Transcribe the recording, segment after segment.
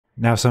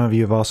Now, some of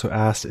you have also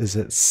asked, is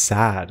it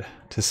sad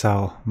to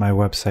sell my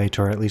website,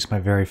 or at least my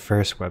very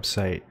first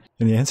website?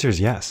 And the answer is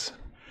yes.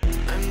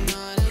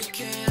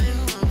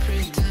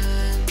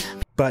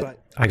 But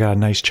I got a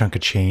nice chunk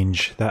of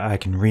change that I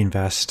can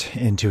reinvest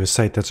into a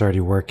site that's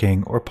already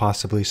working, or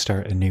possibly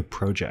start a new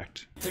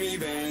project.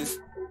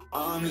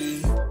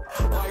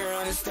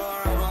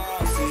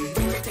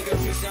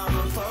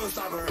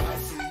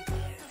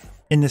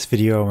 In this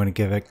video, I want to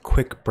give a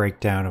quick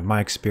breakdown of my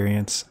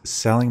experience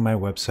selling my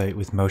website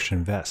with Motion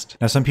Invest.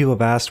 Now, some people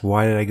have asked,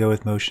 why did I go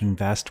with Motion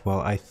Invest?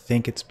 Well, I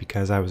think it's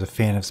because I was a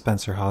fan of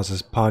Spencer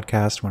Hawes's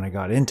podcast when I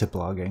got into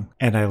blogging,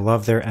 and I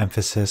love their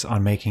emphasis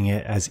on making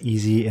it as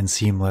easy and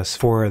seamless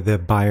for the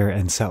buyer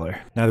and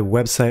seller. Now, the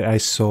website I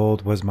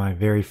sold was my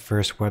very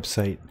first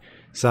website,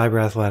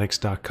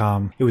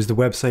 cyberathletics.com. It was the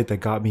website that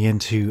got me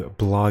into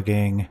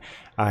blogging.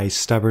 I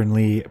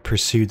stubbornly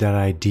pursued that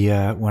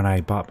idea when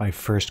I bought my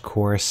first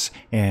course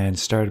and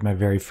started my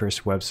very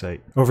first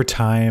website. Over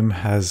time,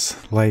 as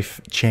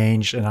life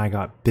changed and I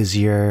got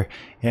busier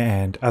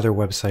and other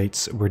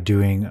websites were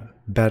doing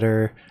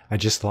better, I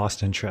just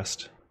lost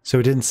interest. So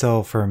it didn't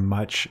sell for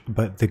much,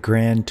 but the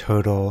grand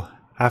total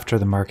after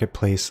the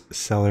marketplace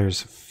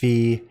seller's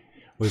fee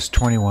was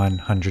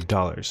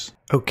 $2,100.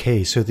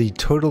 Okay, so the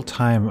total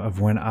time of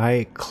when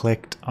I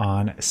clicked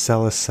on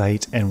sell a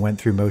site and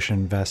went through Motion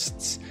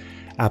Invest's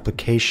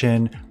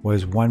application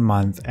was 1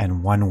 month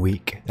and 1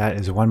 week. That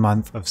is 1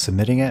 month of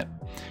submitting it,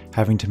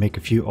 having to make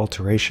a few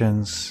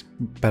alterations,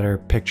 better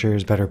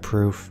pictures, better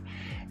proof,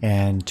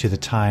 and to the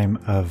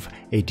time of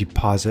a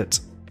deposit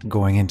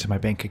going into my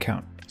bank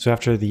account. So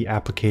after the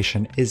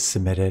application is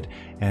submitted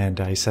and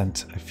I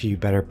sent a few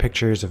better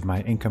pictures of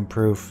my income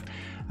proof,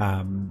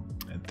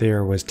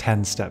 there was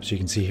 10 steps. You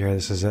can see here,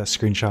 this is a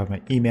screenshot of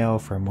my email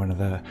from one of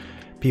the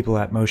people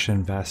at Motion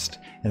Invest,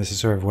 and this is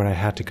sort of what I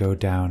had to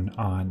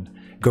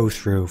go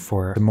through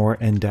for the more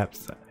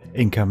in-depth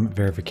income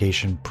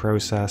verification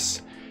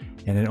process,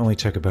 and it only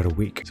took about a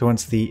week. So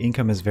once the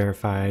income is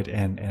verified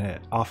and an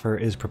offer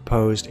is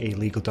proposed, a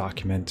legal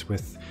document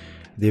with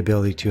the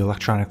ability to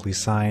electronically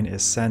sign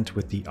is sent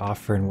with the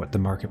offer and what the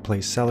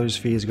marketplace seller's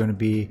fee is going to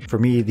be. For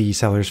me, the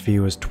seller's fee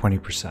was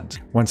 20%.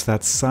 Once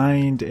that's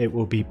signed, it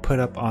will be put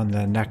up on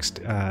the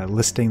next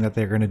listing that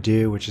they're going to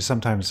do, which is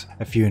sometimes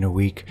a few in a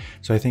week.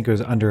 So I think it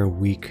was under a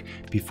week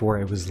before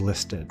it was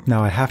listed.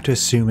 Now I have to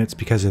assume it's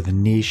because of the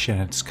niche,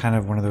 and it's kind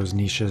of one of those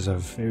niches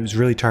of, it was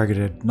really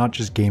targeted, not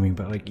just gaming,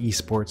 but like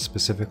esports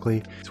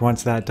specifically. So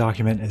once that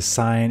document is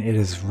signed, it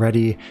is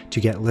ready to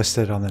get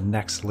listed on the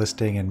next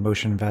listing, and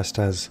Motion Invest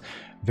has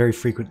very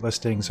frequent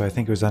listing, so I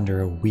think it was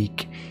under a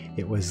week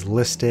it was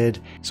listed.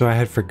 So I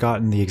had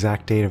forgotten the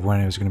exact date of when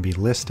it was going to be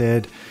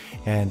listed,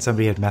 and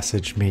somebody had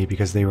messaged me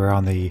because they were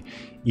on the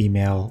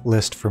email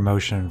list for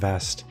Motion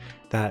Invest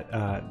that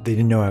they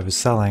didn't know I was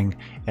selling,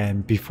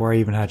 and before I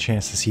even had a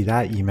chance to see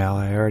that email,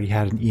 I already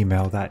had an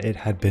email that it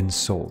had been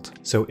sold.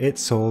 So it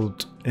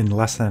sold in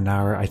less than an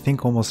hour, I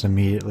think almost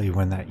immediately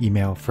when that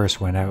email first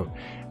went out.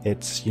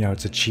 It's, you know,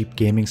 it's a cheap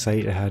gaming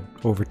site. It had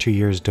over 2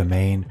 years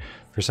domain.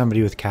 For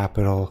somebody with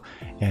capital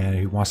and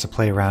who wants to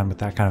play around with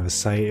that kind of a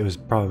site, it was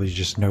probably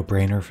just no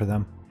brainer for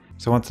them.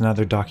 So once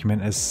another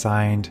document is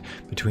signed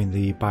between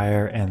the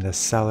buyer and the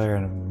seller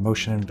and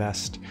Motion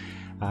Invest,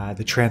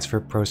 the transfer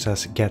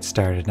process gets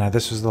started. Now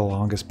this was the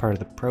longest part of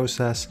the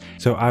process.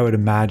 So I would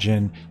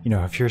imagine, you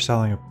know, if you're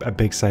selling a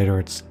big site or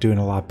it's doing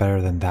a lot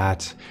better than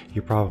that,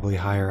 you're probably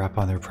higher up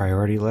on their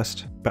priority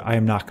list. But I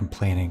am not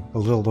complaining. A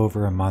little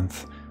over a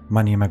month,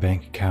 money in my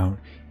bank account,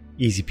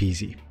 easy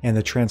peasy. And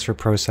the transfer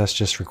process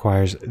just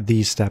requires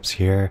these steps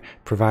here: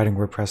 providing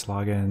WordPress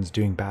logins,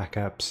 doing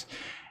backups,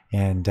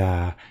 and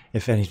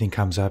if anything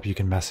comes up, you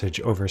can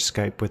message over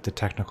Skype with the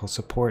technical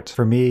support.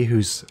 For me,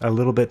 who's a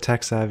little bit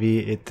tech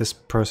savvy, this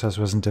process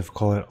wasn't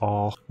difficult at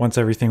all. Once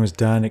everything was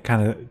done,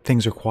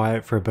 things were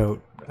quiet for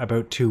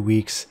about 2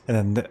 weeks,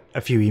 and then a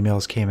few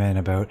emails came in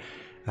about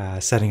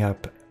setting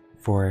up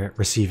for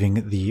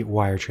receiving the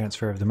wire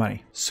transfer of the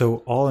money. So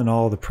all in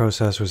all, the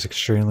process was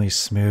extremely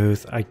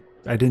smooth.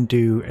 I didn't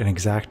do an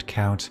exact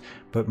count,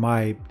 but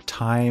my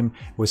time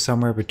was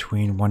somewhere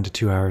between 1 to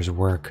 2 hours of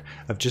work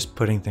of just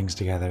putting things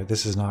together.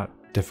 This is not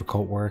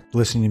difficult work.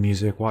 Listening to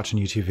music, watching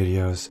YouTube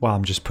videos while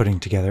I'm just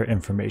putting together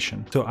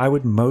information. So I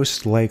would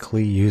most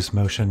likely use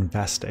Motion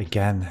Invest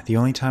again. The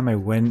only time I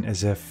wouldn't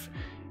is if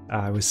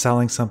I was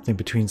selling something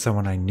between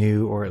someone I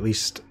knew, or at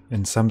least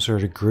in some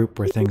sort of group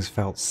where things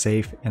felt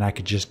safe and I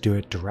could just do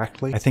it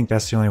directly. I think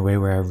that's the only way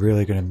where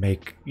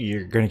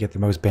you're going to get the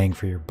most bang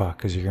for your buck,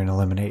 because you're going to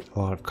eliminate a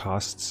lot of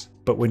costs.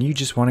 But when you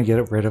just want to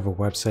get rid of a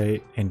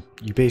website and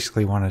you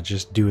basically want to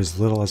just do as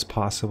little as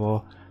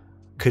possible,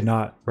 could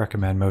not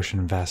recommend Motion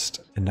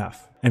Invest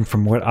enough. And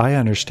from what I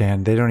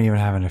understand, they don't even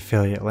have an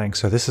affiliate link,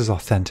 so this is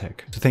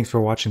authentic. So thanks for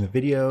watching the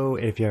video.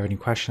 If you have any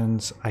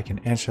questions, I can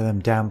answer them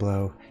down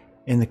below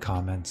in the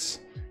comments.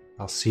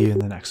 I'll see you in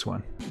the next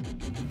one.